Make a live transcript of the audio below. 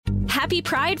Happy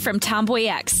Pride from Tomboy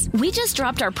X. We just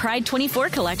dropped our Pride 24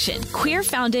 collection. Queer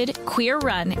founded, queer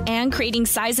run, and creating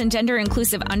size and gender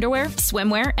inclusive underwear,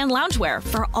 swimwear, and loungewear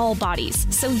for all bodies,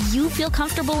 so you feel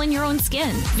comfortable in your own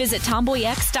skin. Visit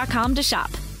tomboyx.com to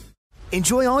shop.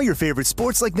 Enjoy all your favorite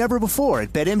sports like never before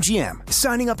at BetMGM.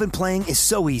 Signing up and playing is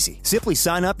so easy. Simply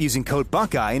sign up using code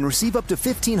Buckeye and receive up to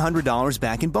 $1,500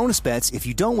 back in bonus bets if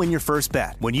you don't win your first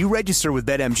bet. When you register with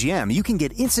BetMGM, you can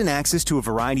get instant access to a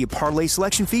variety of parlay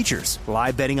selection features,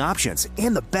 live betting options,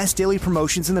 and the best daily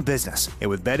promotions in the business. And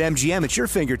with BetMGM at your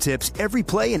fingertips, every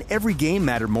play and every game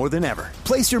matter more than ever.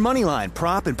 Place your moneyline,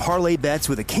 prop, and parlay bets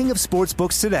with the king of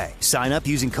sportsbooks today. Sign up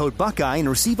using code Buckeye and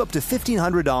receive up to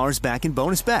 $1,500 back in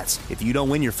bonus bets if you don't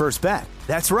win your first bet.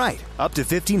 That's right, up to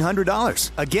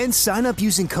 $1,500. Again, sign up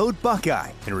using code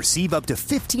Buckeye and receive up to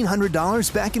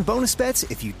 $1,500 back in bonus bets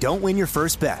if you don't win your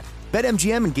first bet.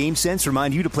 BetMGM and GameSense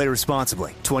remind you to play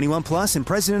responsibly. 21 plus and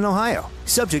present in Ohio.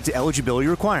 Subject to eligibility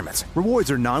requirements.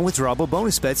 Rewards are non-withdrawable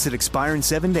bonus bets that expire in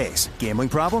 7 days. Gambling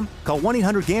problem? Call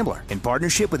 1-800-GAMBLER in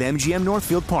partnership with MGM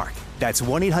Northfield Park. That's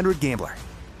 1-800-GAMBLER.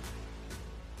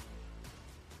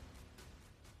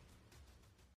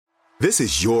 This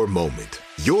is your moment,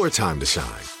 your time to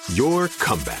shine, your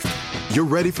comeback. You're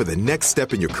ready for the next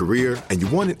step in your career, and you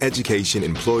want an education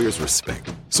employers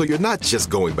respect. So you're not just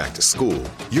going back to school,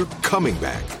 you're coming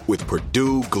back with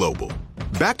Purdue Global.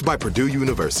 Backed by Purdue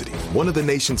University, one of the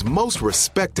nation's most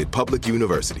respected public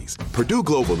universities, Purdue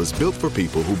Global is built for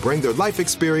people who bring their life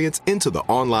experience into the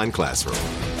online classroom.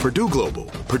 Purdue Global,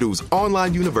 Purdue's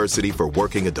online university for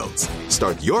working adults.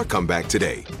 Start your comeback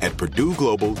today at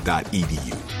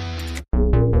purdueglobal.edu.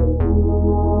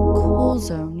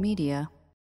 Zone Media.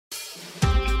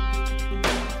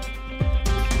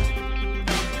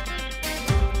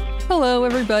 Hello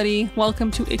everybody, welcome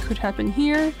to It Could Happen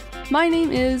Here. My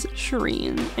name is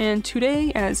Shireen, and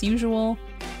today, as usual,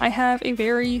 I have a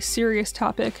very serious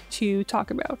topic to talk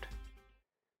about.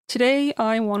 Today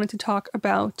I wanted to talk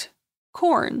about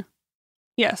corn.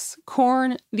 Yes,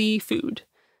 corn, the food.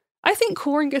 I think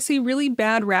corn gets a really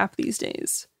bad rap these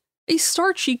days. A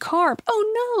starchy carb.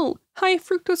 Oh no! High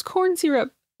fructose corn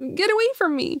syrup. Get away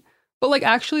from me! But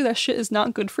actually that shit is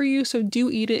not good for you, so do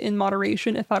eat it in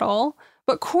moderation if at all.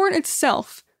 But corn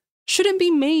itself shouldn't be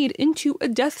made into a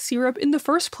death syrup in the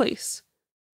first place.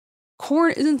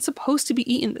 Corn isn't supposed to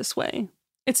be eaten this way.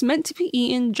 It's meant to be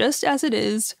eaten just as it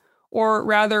is, or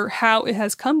rather how it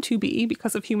has come to be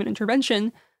because of human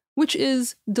intervention, which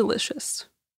is delicious.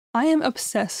 I am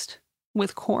obsessed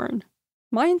with corn.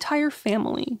 My entire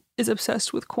family is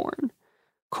obsessed with corn.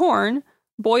 Corn,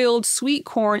 boiled sweet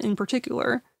corn in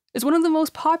particular, is one of the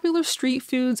most popular street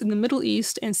foods in the Middle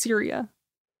East and Syria.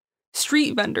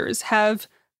 Street vendors have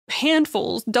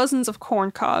handfuls, dozens of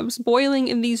corn cobs boiling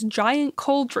in these giant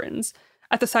cauldrons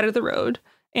at the side of the road,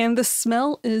 and the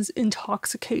smell is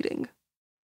intoxicating.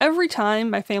 Every time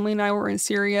my family and I were in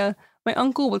Syria, my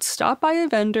uncle would stop by a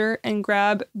vendor and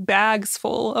grab bags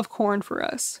full of corn for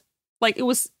us. It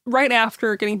was right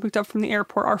after getting picked up from the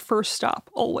airport, our first stop,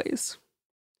 always.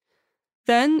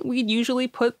 Then we'd usually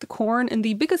put the corn in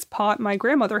the biggest pot my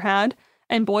grandmother had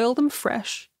and boil them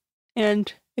fresh.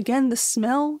 And again, the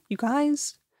smell, you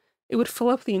guys, it would fill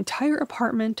up the entire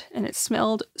apartment and it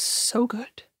smelled so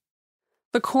good.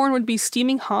 The corn would be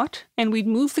steaming hot and we'd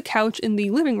move the couch in the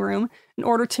living room in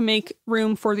order to make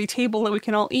room for the table that we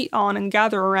can all eat on and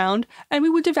gather around, and we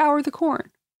would devour the corn.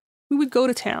 We would go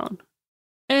to town.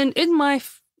 And in my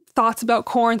thoughts about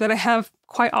corn that I have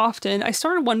quite often, I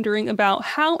started wondering about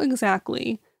how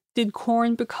exactly did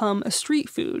corn become a street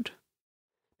food?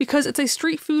 Because it's a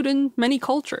street food in many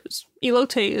cultures.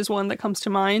 Elote is one that comes to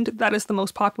mind. That is the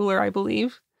most popular, I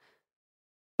believe.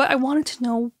 But I wanted to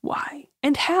know why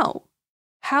and how.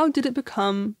 How did it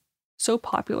become so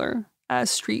popular as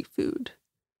street food?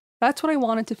 That's what I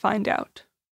wanted to find out.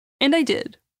 And I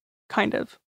did. Kind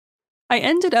of. I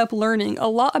ended up learning a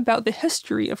lot about the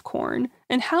history of corn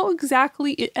and how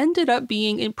exactly it ended up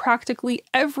being in practically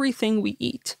everything we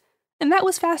eat. And that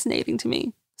was fascinating to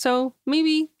me. So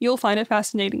maybe you'll find it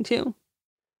fascinating too.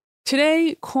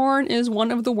 Today, corn is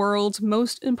one of the world's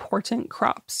most important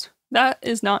crops. That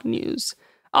is not news.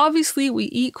 Obviously, we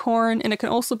eat corn and it can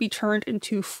also be turned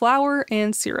into flour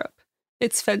and syrup.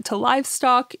 It's fed to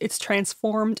livestock, it's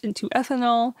transformed into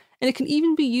ethanol, and it can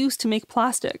even be used to make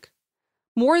plastic.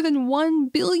 More than 1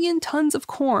 billion tons of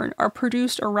corn are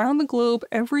produced around the globe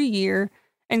every year,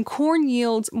 and corn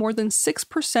yields more than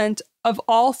 6% of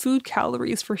all food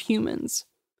calories for humans,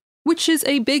 which is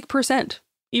a big percent,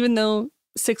 even though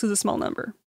 6 is a small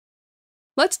number.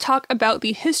 Let's talk about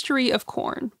the history of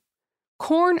corn.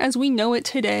 Corn as we know it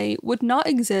today would not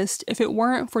exist if it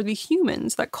weren't for the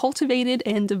humans that cultivated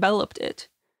and developed it.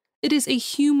 It is a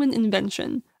human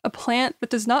invention, a plant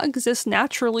that does not exist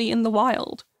naturally in the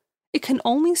wild. It can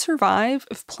only survive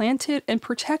if planted and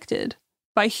protected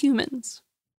by humans.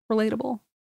 Relatable.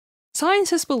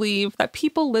 Scientists believe that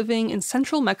people living in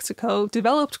central Mexico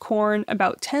developed corn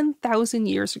about 10,000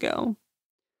 years ago.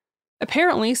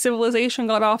 Apparently, civilization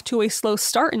got off to a slow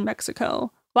start in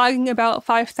Mexico, lagging about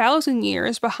 5,000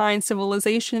 years behind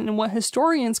civilization in what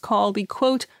historians call the,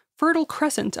 quote, Fertile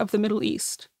Crescent of the Middle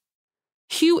East.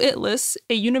 Hugh Itlis,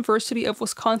 a University of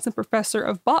Wisconsin professor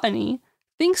of botany,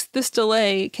 thinks this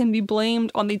delay can be blamed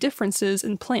on the differences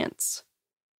in plants.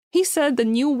 He said the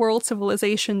New World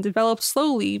civilization developed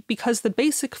slowly because the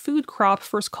basic food crop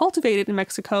first cultivated in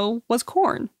Mexico was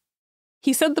corn.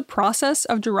 He said the process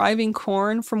of deriving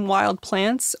corn from wild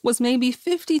plants was maybe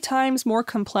 50 times more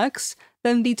complex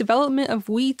than the development of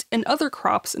wheat and other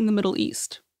crops in the Middle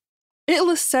East.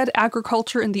 Itlis said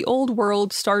agriculture in the Old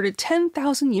World started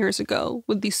 10,000 years ago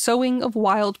with the sowing of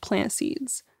wild plant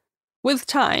seeds. With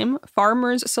time,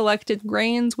 farmers selected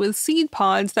grains with seed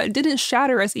pods that didn't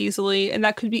shatter as easily and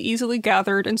that could be easily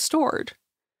gathered and stored.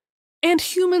 And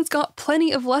humans got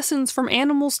plenty of lessons from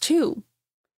animals too.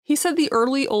 He said the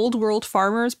early Old World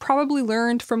farmers probably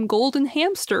learned from golden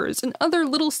hamsters and other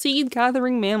little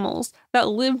seed-gathering mammals that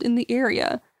lived in the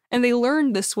area, and they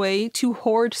learned this way to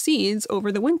hoard seeds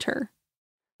over the winter.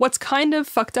 What's kind of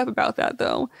fucked up about that,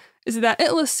 though, is that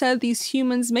Itlis said these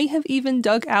humans may have even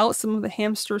dug out some of the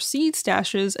hamster seed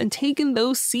stashes and taken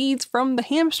those seeds from the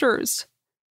hamsters.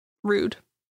 Rude.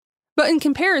 But in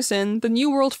comparison, the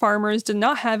New World farmers did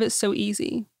not have it so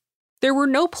easy. There were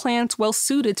no plants well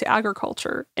suited to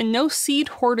agriculture, and no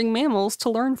seed-hoarding mammals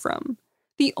to learn from.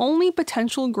 The only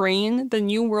potential grain the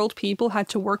New World people had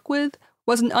to work with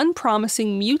was an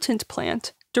unpromising mutant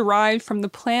plant derived from the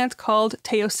plant called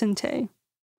teosinte.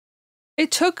 It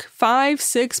took 5,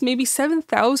 6, maybe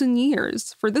 7,000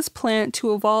 years for this plant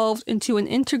to evolve into an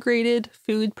integrated,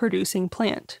 food-producing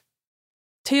plant.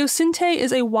 Teosinte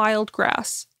is a wild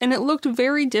grass, and it looked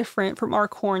very different from our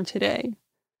corn today.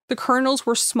 The kernels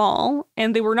were small,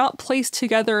 and they were not placed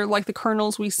together like the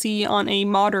kernels we see on a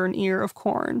modern ear of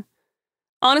corn.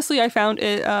 Honestly, I found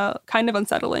it kind of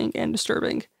unsettling and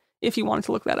disturbing, if you wanted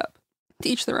to look that up. To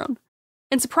each their own.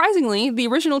 And surprisingly, the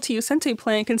original teosinte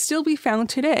plant can still be found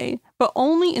today, but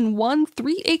only in one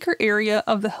 3-acre area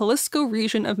of the Jalisco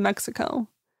region of Mexico.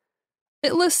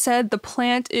 Itlis said the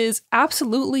plant is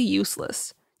absolutely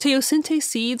useless. Teosinte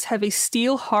seeds have a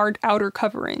steel-hard outer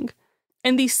covering,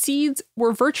 and these seeds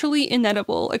were virtually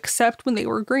inedible except when they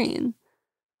were green.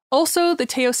 Also, the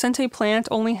teosinte plant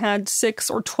only had 6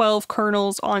 or 12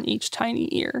 kernels on each tiny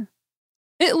ear.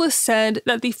 Itlis said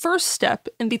that the first step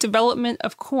in the development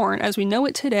of corn as we know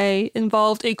it today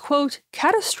involved a, quote,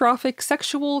 catastrophic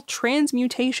sexual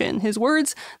transmutation, his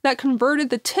words, that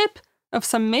converted the tip of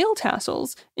some male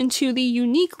tassels into the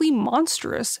uniquely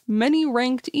monstrous,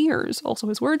 many-ranked ears, also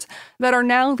his words, that are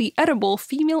now the edible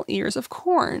female ears of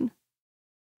corn.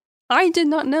 I did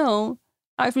not know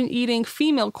I've been eating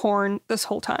female corn this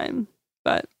whole time,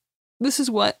 but this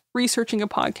is what researching a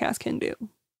podcast can do.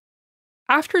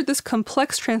 After this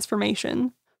complex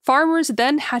transformation, farmers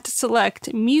then had to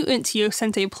select mutant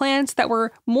teosinte plants that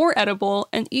were more edible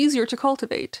and easier to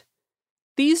cultivate.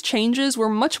 These changes were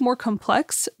much more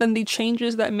complex than the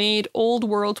changes that made Old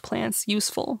World plants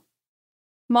useful.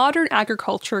 Modern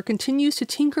agriculture continues to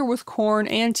tinker with corn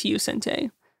and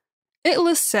teosinte.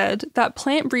 Itlis said that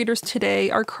plant breeders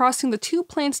today are crossing the two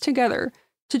plants together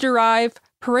to derive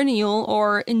perennial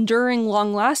or enduring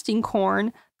long-lasting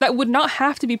corn that would not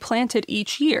have to be planted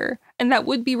each year and that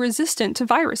would be resistant to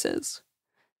viruses.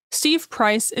 Steve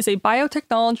Price is a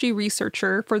biotechnology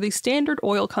researcher for the Standard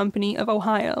Oil Company of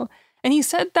Ohio, and he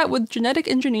said that with genetic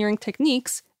engineering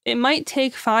techniques, it might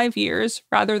take 5 years,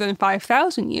 rather than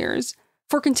 5,000 years,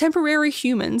 for contemporary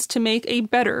humans to make a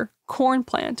better corn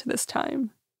plant this time.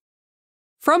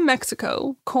 From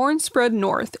Mexico, corn spread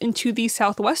north into the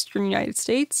southwestern United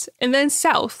States, and then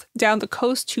south down the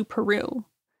coast to Peru.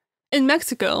 In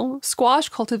Mexico, squash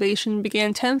cultivation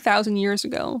began 10,000 years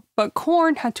ago, but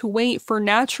corn had to wait for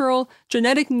natural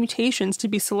genetic mutations to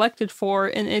be selected for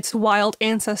in its wild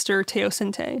ancestor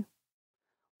teosinte.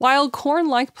 While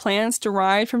corn-like plants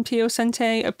derived from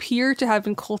teosinte appear to have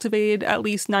been cultivated at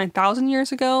least 9,000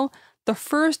 years ago, the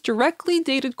first directly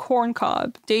dated corn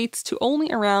cob dates to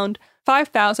only around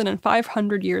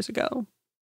 5,500 years ago.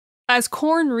 As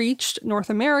corn reached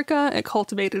North America, it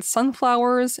cultivated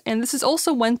sunflowers, and this is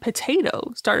also when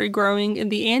potato started growing in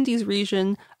the Andes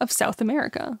region of South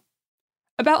America.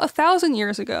 About 1,000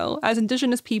 years ago, as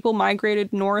indigenous people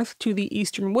migrated north to the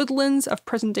eastern woodlands of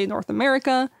present-day North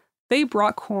America, they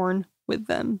brought corn with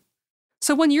them.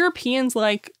 So when Europeans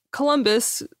like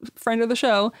Columbus, friend of the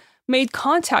show, made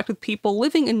contact with people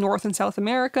living in North and South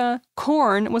America,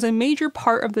 corn was a major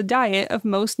part of the diet of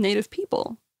most native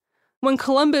people. When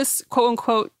Columbus,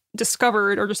 quote-unquote,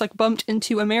 discovered or just bumped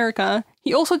into America,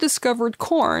 he also discovered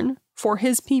corn for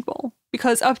his people,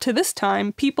 because up to this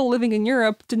time, people living in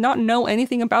Europe did not know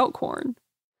anything about corn.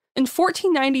 In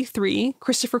 1493,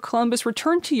 Christopher Columbus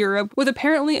returned to Europe with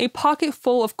apparently a pocket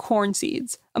full of corn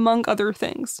seeds, among other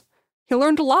things. He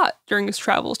learned a lot during his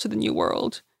travels to the New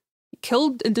World. He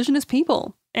killed indigenous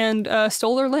people and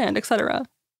stole their land, etc.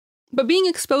 But being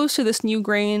exposed to this new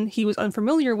grain he was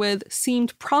unfamiliar with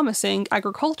seemed promising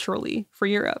agriculturally for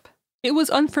Europe. It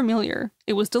was unfamiliar.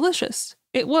 It was delicious.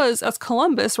 It was, as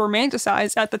Columbus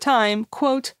romanticized at the time,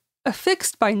 quote,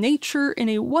 affixed by nature in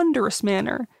a wondrous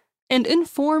manner, and in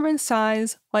form and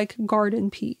size like garden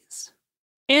peas.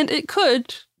 And it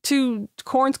could, to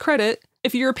corn's credit,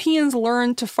 if Europeans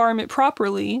learned to farm it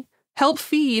properly, help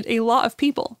feed a lot of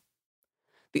people.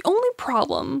 The only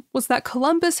problem was that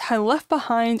Columbus had left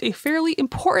behind a fairly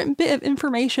important bit of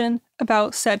information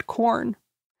about said corn.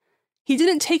 He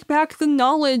didn't take back the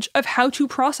knowledge of how to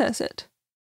process it.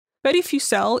 Betty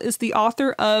Fussell is the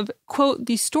author of, quote,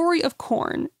 The Story of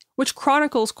Corn, which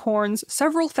chronicles corn's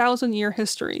several thousand-year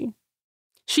history.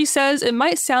 She says it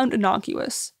might sound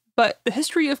innocuous, but the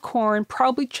history of corn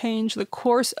probably changed the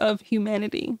course of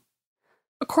humanity.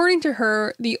 According to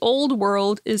her, the old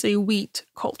world is a wheat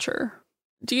culture.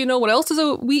 Do you know what else is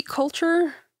a wheat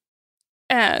culture?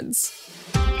 Ads.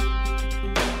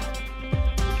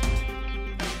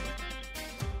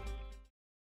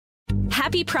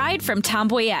 Happy Pride from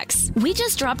Tomboy X. We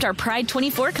just dropped our Pride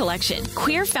 24 collection.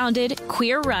 Queer founded,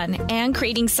 queer run, and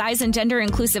creating size and gender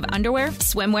inclusive underwear,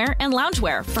 swimwear, and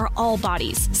loungewear for all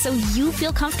bodies, so you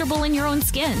feel comfortable in your own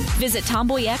skin. Visit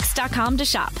tomboyx.com to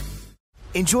shop.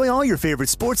 Enjoy all your favorite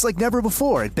sports like never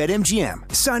before at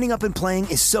BetMGM. Signing up and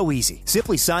playing is so easy.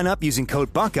 Simply sign up using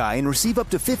code Buckeye and receive up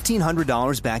to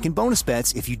 $1,500 back in bonus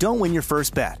bets if you don't win your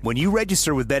first bet. When you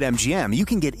register with BetMGM, you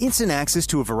can get instant access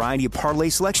to a variety of parlay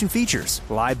selection features,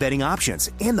 live betting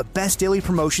options, and the best daily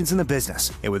promotions in the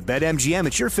business. And with BetMGM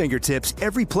at your fingertips,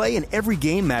 every play and every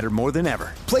game matter more than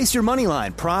ever. Place your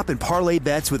moneyline, prop, and parlay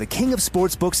bets with the king of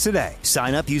sportsbooks today.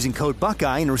 Sign up using code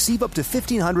Buckeye and receive up to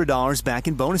 $1,500 back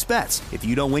in bonus bets if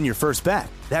you don't win your first bet.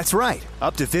 That's right,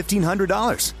 up to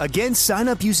 $1,500. Again, sign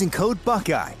up using code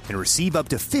Buckeye and receive up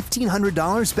to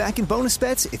 $1,500 back in bonus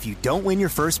bets if you don't win your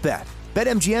first bet.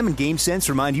 BetMGM and GameSense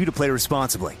remind you to play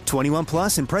responsibly. 21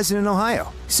 plus and present in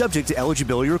Ohio. Subject to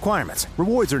eligibility requirements.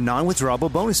 Rewards are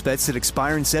non-withdrawable bonus bets that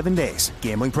expire in 7 days.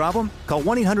 Gambling problem? Call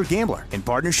 1-800-GAMBLER in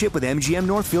partnership with MGM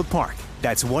Northfield Park.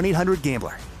 That's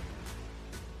 1-800-GAMBLER.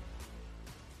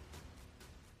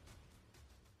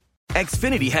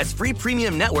 Xfinity has free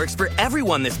premium networks for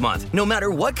everyone this month, no matter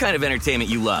what kind of entertainment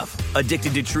you love.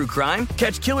 Addicted to true crime?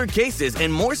 Catch killer cases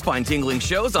and more spine-tingling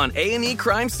shows on A&E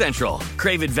Crime Central.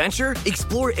 Crave adventure?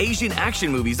 Explore Asian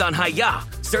action movies on Hi-Ya.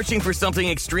 Searching for something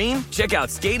extreme? Check out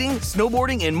skating,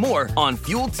 snowboarding, and more on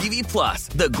Fuel TV Plus,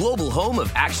 the global home of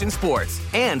action sports.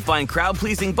 And find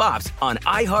crowd-pleasing bops on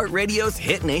iHeartRadio's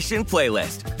Hit Nation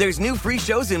playlist. There's new free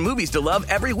shows and movies to love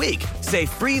every week. Say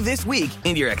free this week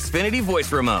in your Xfinity voice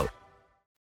remote.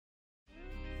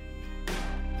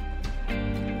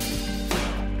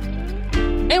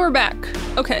 And we're back.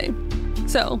 Okay,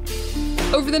 so,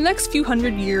 over the next few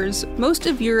hundred years, most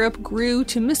of Europe grew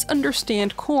to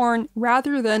misunderstand corn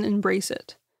rather than embrace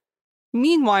it.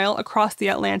 Meanwhile, across the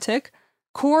Atlantic,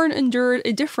 corn endured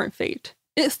a different fate.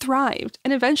 It thrived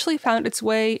and eventually found its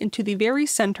way into the very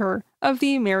center of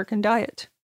the American diet.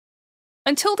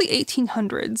 Until the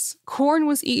 1800s, corn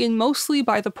was eaten mostly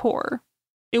by the poor.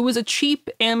 It was a cheap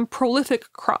and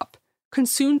prolific crop,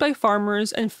 consumed by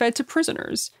farmers and fed to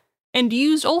prisoners, and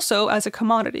used also as a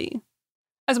commodity.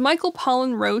 As Michael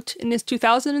Pollan wrote in his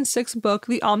 2006 book,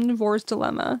 The Omnivore's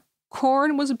Dilemma,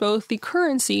 corn was both the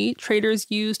currency traders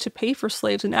used to pay for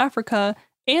slaves in Africa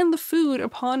and the food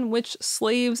upon which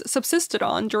slaves subsisted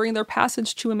on during their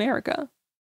passage to America.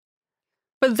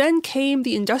 But then came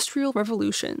the Industrial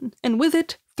Revolution, and with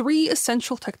it, 3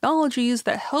 essential technologies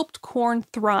that helped corn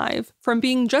thrive from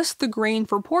being just the grain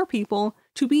for poor people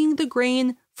to being the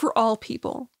grain for all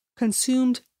people,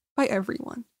 consumed by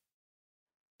everyone.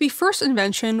 The first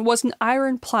invention was an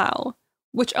iron plow,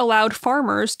 which allowed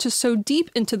farmers to sow deep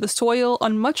into the soil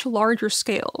on much larger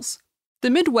scales. The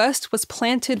Midwest was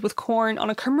planted with corn on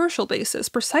a commercial basis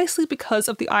precisely because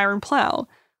of the iron plow,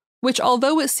 which,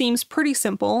 although it seems pretty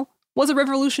simple, was a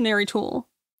revolutionary tool.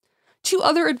 Two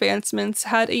other advancements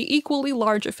had an equally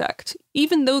large effect,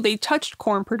 even though they touched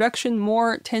corn production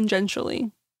more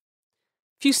tangentially.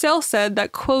 Fussell said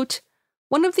that, quote,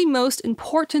 "One of the most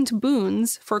important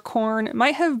boons for corn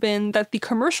might have been that the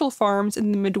commercial farms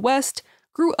in the Midwest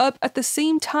grew up at the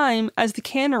same time as the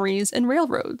canneries and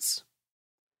railroads."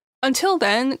 Until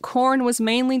then, corn was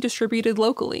mainly distributed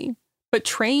locally, but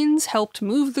trains helped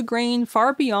move the grain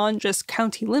far beyond just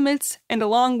county limits, and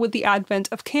along with the advent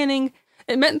of canning,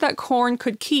 it meant that corn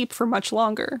could keep for much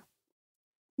longer.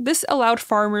 This allowed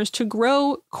farmers to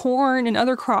grow corn and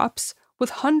other crops with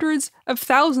hundreds of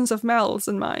thousands of mouths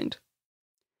in mind.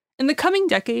 In the coming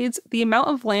decades, the amount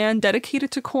of land dedicated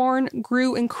to corn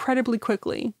grew incredibly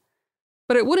quickly,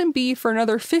 but it wouldn't be for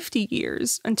another 50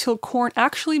 years until corn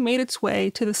actually made its way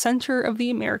to the center of the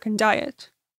American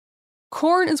diet.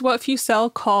 Corn is what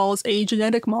Fussell calls a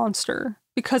genetic monster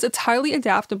because it's highly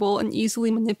adaptable and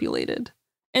easily manipulated.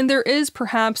 And there is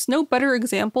perhaps no better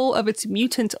example of its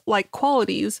mutant-like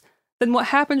qualities than what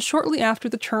happened shortly after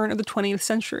the turn of the 20th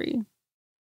century.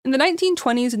 In the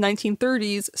 1920s and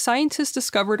 1930s, scientists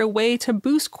discovered a way to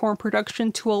boost corn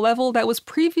production to a level that was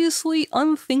previously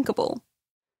unthinkable.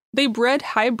 They bred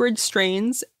hybrid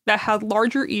strains that had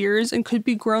larger ears and could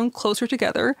be grown closer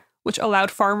together, which allowed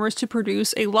farmers to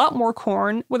produce a lot more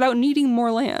corn without needing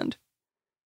more land.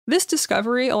 This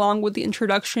discovery, along with the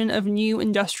introduction of new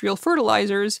industrial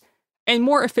fertilizers and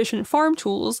more efficient farm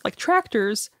tools like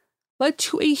tractors, led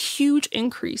to a huge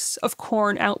increase of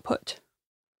corn output.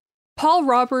 Paul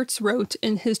Roberts wrote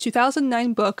in his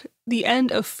 2009 book, The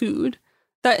End of Food,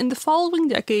 that in the following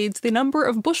decades, the number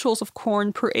of bushels of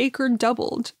corn per acre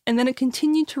doubled, and then it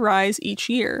continued to rise each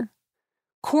year.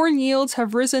 Corn yields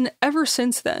have risen ever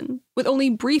since then, with only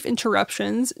brief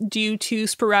interruptions due to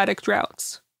sporadic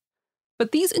droughts.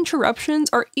 But these interruptions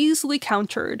are easily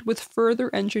countered with further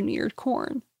engineered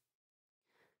corn.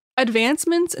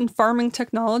 Advancements in farming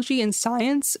technology and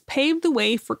science paved the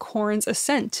way for corn's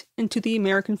ascent into the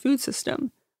American food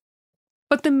system.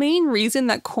 But the main reason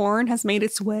that corn has made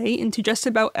its way into just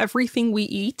about everything we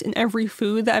eat and every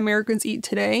food that Americans eat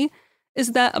today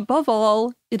is that, above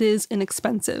all, it is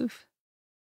inexpensive.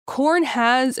 Corn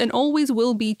has and always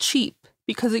will be cheap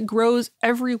because it grows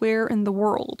everywhere in the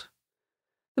world.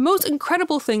 The most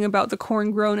incredible thing about the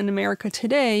corn grown in America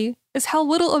today is how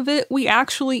little of it we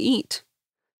actually eat.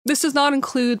 This does not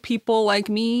include people like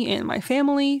me and my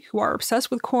family who are obsessed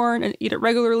with corn and eat it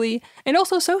regularly, and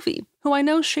also Sophie, who I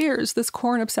know shares this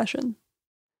corn obsession.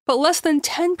 But less than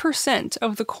 10%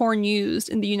 of the corn used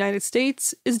in the United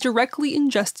States is directly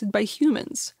ingested by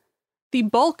humans. The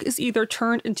bulk is either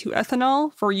turned into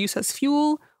ethanol for use as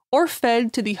fuel, or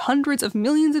fed to the hundreds of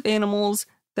millions of animals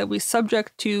that we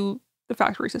subject to the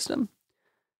factory system.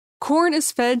 Corn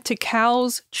is fed to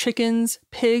cows, chickens,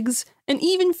 pigs, and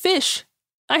even fish.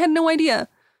 I had no idea.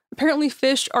 Apparently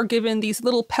fish are given these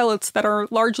little pellets that are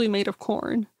largely made of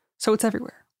corn, so it's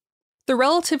everywhere. The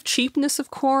relative cheapness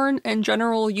of corn and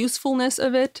general usefulness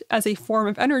of it as a form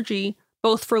of energy,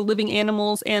 both for living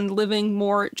animals and living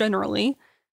more generally,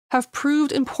 have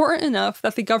proved important enough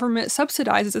that the government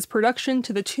subsidizes its production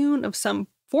to the tune of some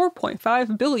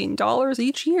 $4.5 billion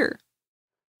each year.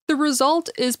 The result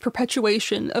is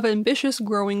perpetuation of ambitious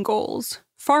growing goals.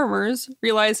 Farmers,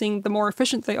 realizing the more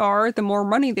efficient they are, the more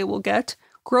money they will get,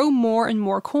 grow more and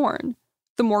more corn.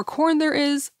 The more corn there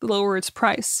is, the lower its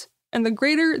price, and the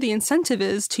greater the incentive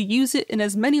is to use it in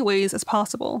as many ways as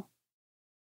possible.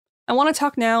 I want to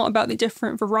talk now about the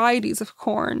different varieties of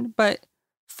corn, but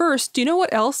first, do you know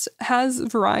what else has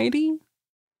variety?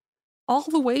 All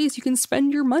the ways you can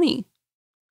spend your money.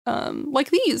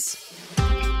 Like these.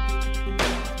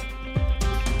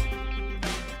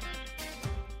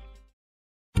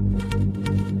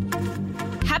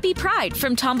 Happy Pride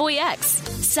from Tomboy X,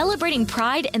 celebrating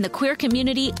pride and the queer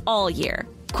community all year.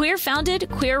 Queer founded,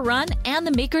 queer run, and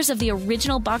the makers of the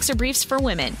original boxer briefs for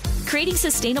women, creating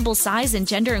sustainable size and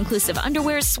gender inclusive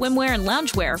underwear, swimwear, and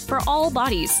loungewear for all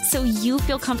bodies so you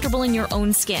feel comfortable in your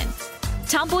own skin.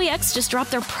 Tomboy X just dropped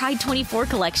their Pride 24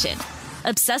 collection.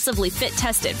 Obsessively fit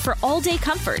tested for all day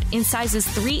comfort in sizes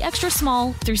 3 extra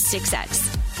small through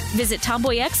 6X. Visit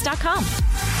tomboyx.com.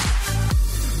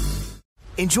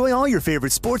 Enjoy all your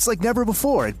favorite sports like never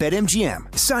before at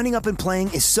BetMGM. Signing up and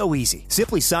playing is so easy.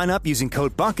 Simply sign up using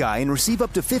code Buckeye and receive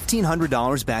up to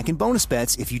 $1,500 back in bonus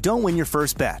bets if you don't win your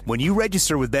first bet. When you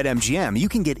register with BetMGM, you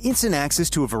can get instant access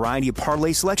to a variety of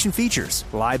parlay selection features,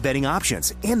 live betting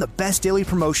options, and the best daily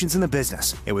promotions in the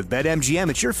business. And with BetMGM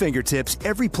at your fingertips,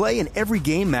 every play and every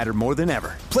game matter more than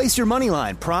ever. Place your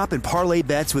moneyline, prop, and parlay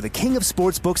bets with the king of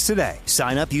sportsbooks today.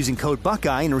 Sign up using code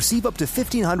Buckeye and receive up to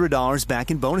 $1,500 back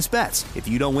in bonus bets if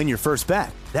you don't win your first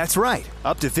bet. That's right,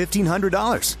 up to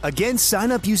 $1,500. Again,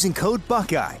 sign up using code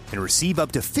Buckeye and receive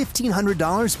up to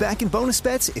 $1,500 back in bonus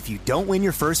bets if you don't win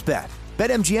your first bet.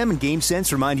 BetMGM and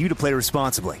GameSense remind you to play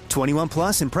responsibly. 21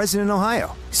 plus and present in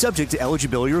Ohio. Subject to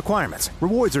eligibility requirements.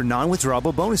 Rewards are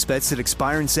non-withdrawable bonus bets that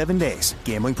expire in 7 days.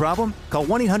 Gambling problem? Call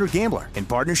 1-800-GAMBLER in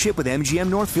partnership with MGM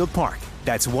Northfield Park.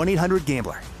 That's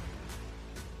 1-800-GAMBLER.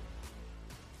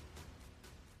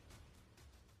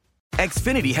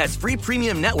 Xfinity has free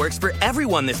premium networks for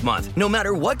everyone this month, no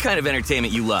matter what kind of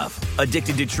entertainment you love.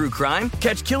 Addicted to true crime?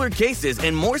 Catch killer cases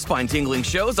and more spine-tingling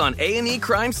shows on A&E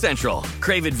Crime Central.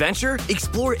 Crave adventure?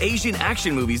 Explore Asian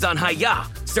action movies on Hi-YAH.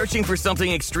 Searching for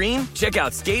something extreme? Check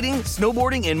out skating,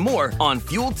 snowboarding, and more on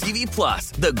Fuel TV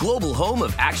Plus, the global home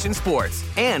of action sports.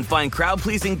 And find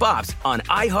crowd-pleasing bops on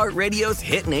iHeartRadio's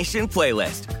Hit Nation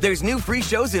playlist. There's new free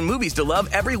shows and movies to love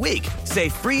every week. Say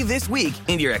free this week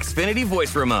in your Xfinity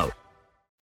voice remote.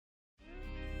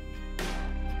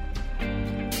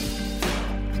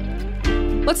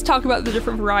 Let's talk about the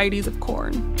different varieties of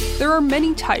corn. There are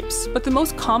many types, but the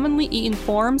most commonly eaten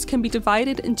forms can be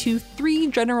divided into 3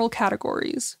 general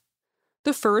categories.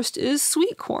 The first is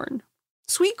sweet corn.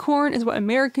 Sweet corn is what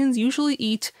Americans usually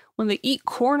eat when they eat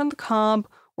corn on the cob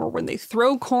or when they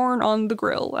throw corn on the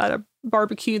grill at a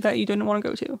barbecue that you didn't want to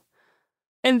go to.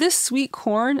 And this sweet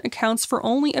corn accounts for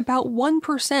only about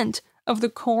 1% of the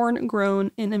corn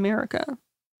grown in America.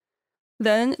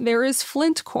 Then there is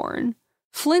flint corn.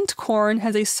 Flint corn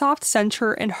has a soft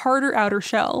center and harder outer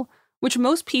shell, which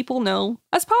most people know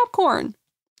as popcorn.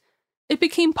 It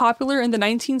became popular in the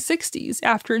 1960s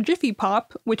after Jiffy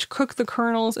Pop, which cooked the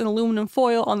kernels in aluminum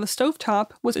foil on the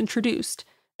stovetop, was introduced,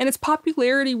 and its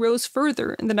popularity rose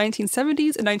further in the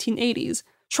 1970s and 1980s,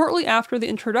 shortly after the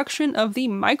introduction of the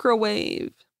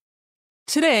microwave.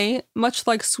 Today, much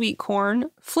like sweet corn,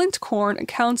 flint corn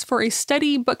accounts for a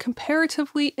steady but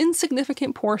comparatively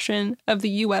insignificant portion of the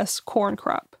U.S. corn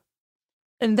crop.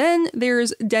 And then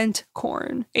there's dent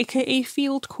corn, aka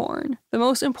field corn, the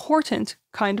most important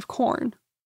kind of corn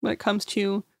when it comes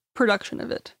to production of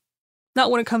it.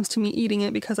 Not when it comes to me eating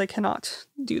it, because I cannot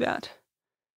do that.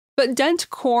 But dent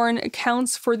corn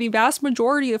accounts for the vast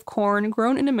majority of corn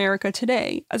grown in America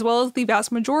today, as well as the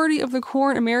vast majority of the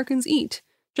corn Americans eat,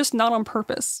 just not on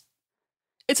purpose.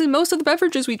 It's in most of the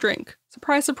beverages we drink,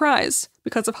 surprise, surprise,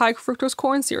 because of high fructose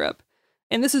corn syrup,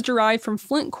 and this is derived from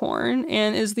flint corn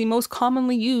and is the most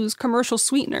commonly used commercial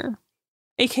sweetener,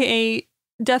 aka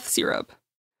death syrup.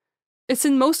 It's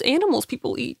in most animals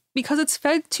people eat, because it's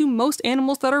fed to most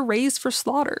animals that are raised for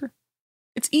slaughter.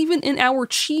 It's even in our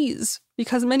cheese,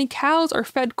 because many cows are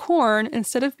fed corn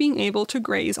instead of being able to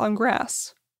graze on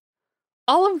grass.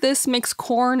 All of this makes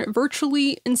corn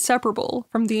virtually inseparable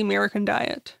from the American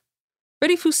diet.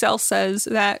 Betty Fussell says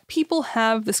that people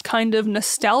have this kind of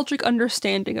nostalgic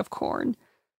understanding of corn.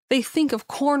 They think of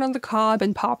corn on the cob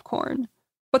and popcorn.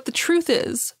 But the truth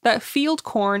is that field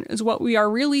corn is what we are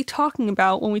really talking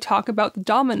about when we talk about the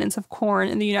dominance of corn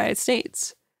in the United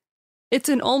States. It's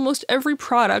in almost every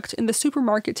product in the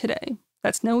supermarket today.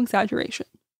 That's no exaggeration.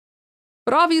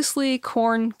 But obviously,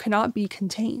 corn cannot be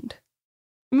contained.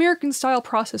 American-style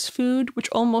processed food, which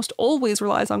almost always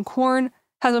relies on corn,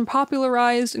 has been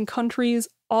popularized in countries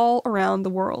all around the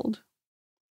world.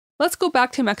 Let's go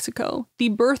back to Mexico, the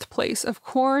birthplace of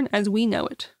corn as we know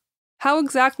it. How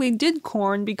exactly did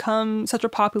corn become such a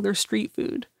popular street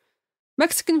food?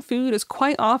 Mexican food is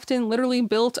quite often literally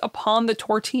built upon the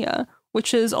tortilla,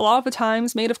 which is a lot of the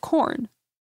times made of corn.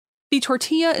 The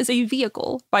tortilla is a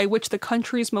vehicle by which the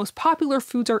country's most popular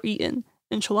foods are eaten.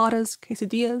 Enchiladas,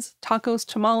 quesadillas, tacos,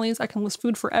 tamales, I can list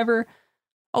food forever.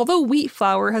 Although wheat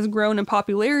flour has grown in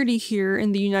popularity here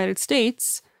in the United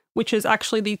States, which is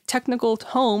actually the technical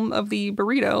home of the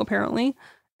burrito, apparently,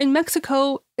 in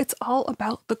Mexico, it's all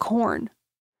about the corn.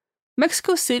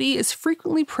 Mexico City is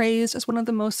frequently praised as one of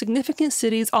the most significant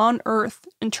cities on Earth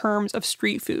in terms of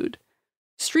street food.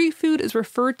 Street food is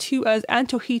referred to as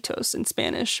antojitos in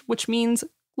Spanish, which means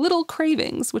little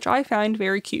cravings, which I find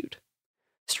very cute.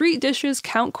 Street dishes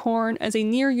count corn as a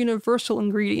near universal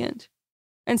ingredient.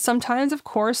 And sometimes, of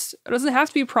course, it doesn't have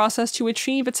to be processed to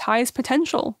achieve its highest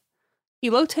potential.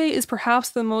 Elote is perhaps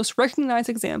the most recognized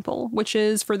example, which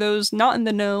is, for those not in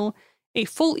the know, a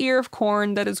full ear of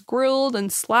corn that is grilled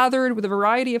and slathered with a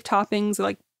variety of toppings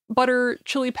like butter,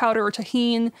 chili powder or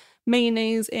tahini,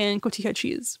 mayonnaise, and cotija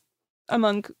cheese,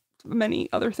 among many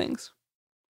other things.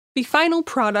 The final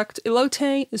product,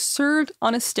 elote, is served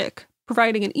on a stick,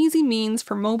 providing an easy means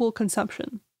for mobile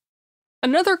consumption.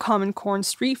 Another common corn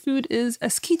street food is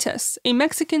esquites, a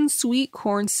Mexican sweet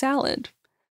corn salad.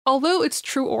 Although its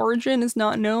true origin is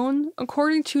not known,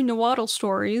 according to Nahuatl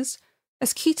stories,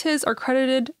 Esquites are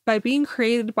credited by being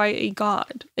created by a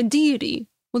god, a deity,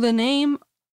 with a name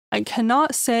I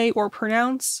cannot say or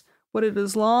pronounce, but it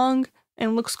is long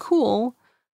and looks cool,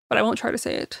 but I won't try to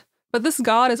say it. But this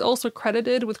god is also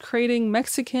credited with creating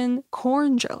Mexican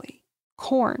corn jelly.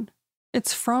 Corn.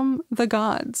 It's from the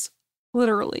gods,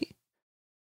 literally.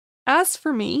 As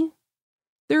for me,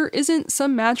 there isn't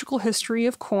some magical history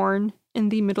of corn in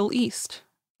the Middle East.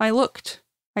 I looked,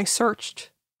 I searched,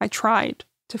 I tried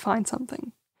to find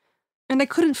something, and I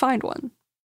couldn't find one.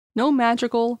 No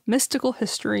magical, mystical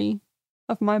history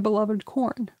of my beloved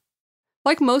corn.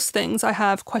 Like most things I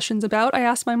have questions about, I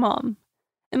asked my mom.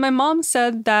 And my mom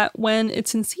said that when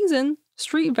it's in season,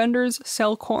 street vendors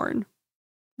sell corn.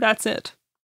 That's it.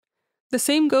 The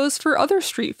same goes for other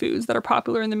street foods that are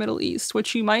popular in the Middle East,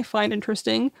 which you might find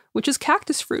interesting, which is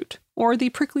cactus fruit or the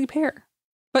prickly pear.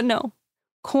 But no,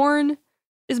 corn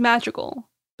is magical,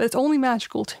 but it's only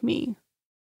magical to me.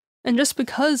 And just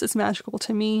because it's magical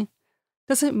to me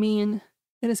doesn't mean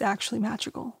it is actually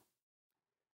magical.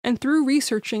 And through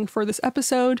researching for this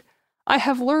episode, I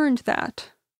have learned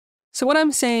that. So what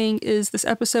I'm saying is this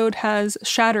episode has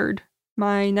shattered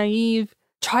my naive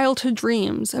childhood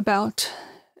dreams about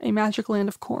a magic land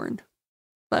of corn.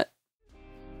 But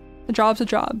a job's a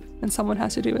job, and someone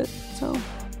has to do it. So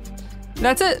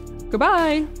that's it.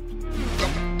 Goodbye.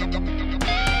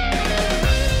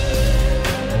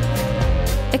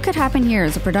 It Could Happen Here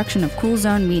is a production of Cool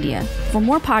Zone Media. For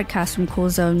more podcasts from Cool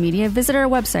Zone Media, visit our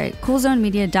website,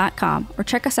 coolzonemedia.com, or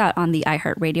check us out on the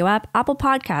iHeartRadio app, Apple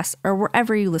Podcasts, or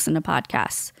wherever you listen to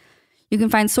podcasts. You can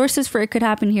find sources for It Could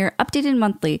Happen Here updated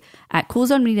monthly at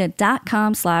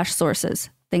coolzonemedia.com/sources.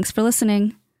 Thanks for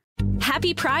listening.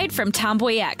 Happy Pride from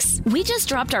Tomboy X. We just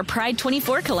dropped our Pride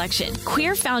 24 collection.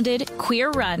 Queer founded,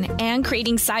 queer run, and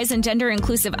creating size and gender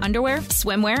inclusive underwear,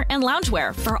 swimwear, and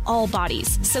loungewear for all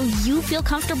bodies, so you feel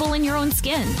comfortable in your own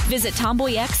skin. Visit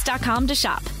tomboyx.com to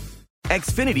shop.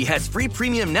 Xfinity has free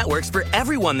premium networks for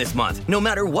everyone this month, no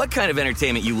matter what kind of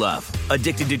entertainment you love.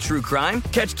 Addicted to true crime?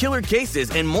 Catch killer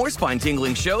cases and more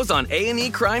spine-tingling shows on A&E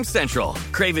Crime Central.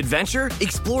 Crave adventure?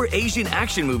 Explore Asian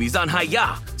action movies on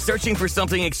Hi-YAH. Searching for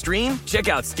something extreme? Check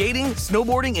out skating,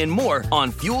 snowboarding, and more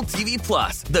on Fuel TV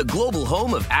Plus, the global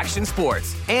home of action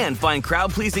sports. And find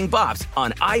crowd-pleasing bops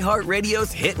on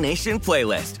iHeartRadio's Hit Nation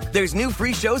playlist. There's new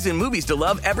free shows and movies to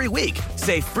love every week.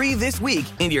 Say free this week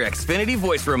in your Xfinity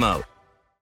voice remote.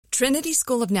 Trinity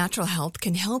School of Natural Health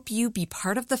can help you be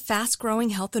part of the fast-growing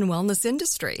health and wellness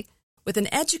industry. With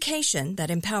an education that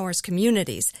empowers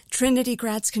communities, Trinity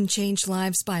grads can change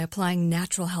lives by applying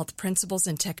natural health principles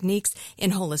and techniques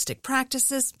in holistic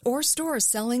practices or stores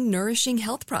selling nourishing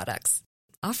health products.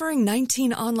 Offering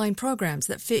 19 online programs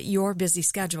that fit your busy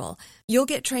schedule, you'll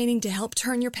get training to help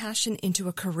turn your passion into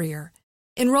a career.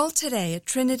 Enroll today at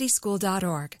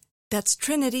trinityschool.org. That's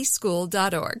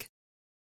trinityschool.org.